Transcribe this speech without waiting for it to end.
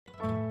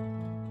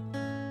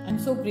I'm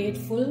so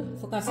grateful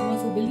for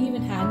customers who believe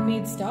in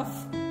handmade stuff,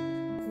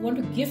 who want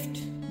to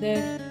gift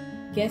their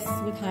guests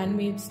with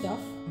handmade stuff.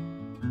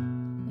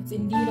 It's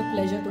indeed a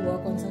pleasure to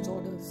work on such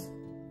orders.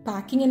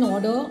 Packing an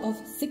order of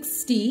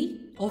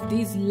 60 of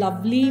these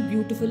lovely,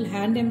 beautiful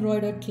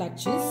hand-embroidered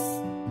clutches,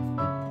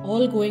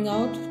 all going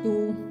out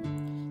to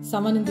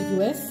someone in the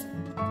US.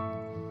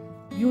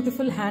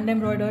 Beautiful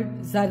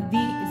hand-embroidered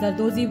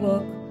zardozi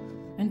work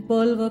and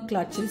pearl work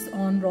clutches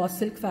on raw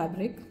silk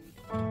fabric.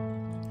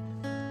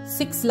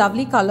 6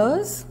 lovely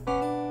colors: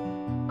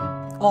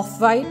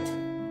 off-white,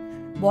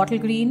 bottle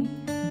green,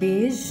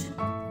 beige,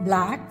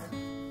 black,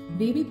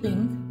 baby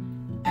pink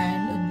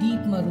and a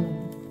deep maroon.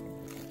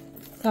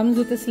 Comes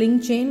with a sling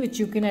chain which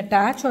you can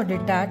attach or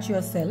detach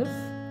yourself.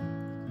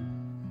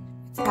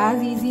 It's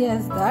as easy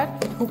as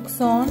that. It hooks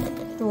on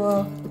to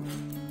a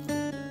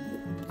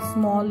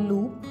small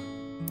loop.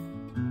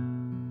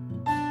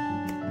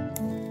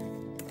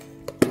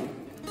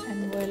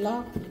 And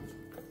voila,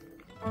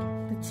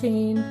 the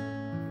chain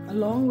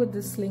along with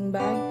the sling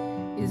bag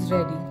is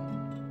ready.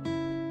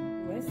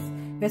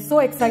 We're so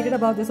excited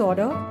about this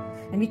order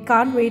and we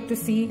can't wait to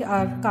see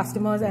our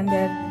customers and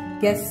their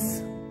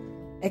guests'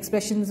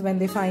 expressions when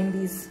they find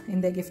these in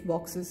their gift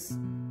boxes.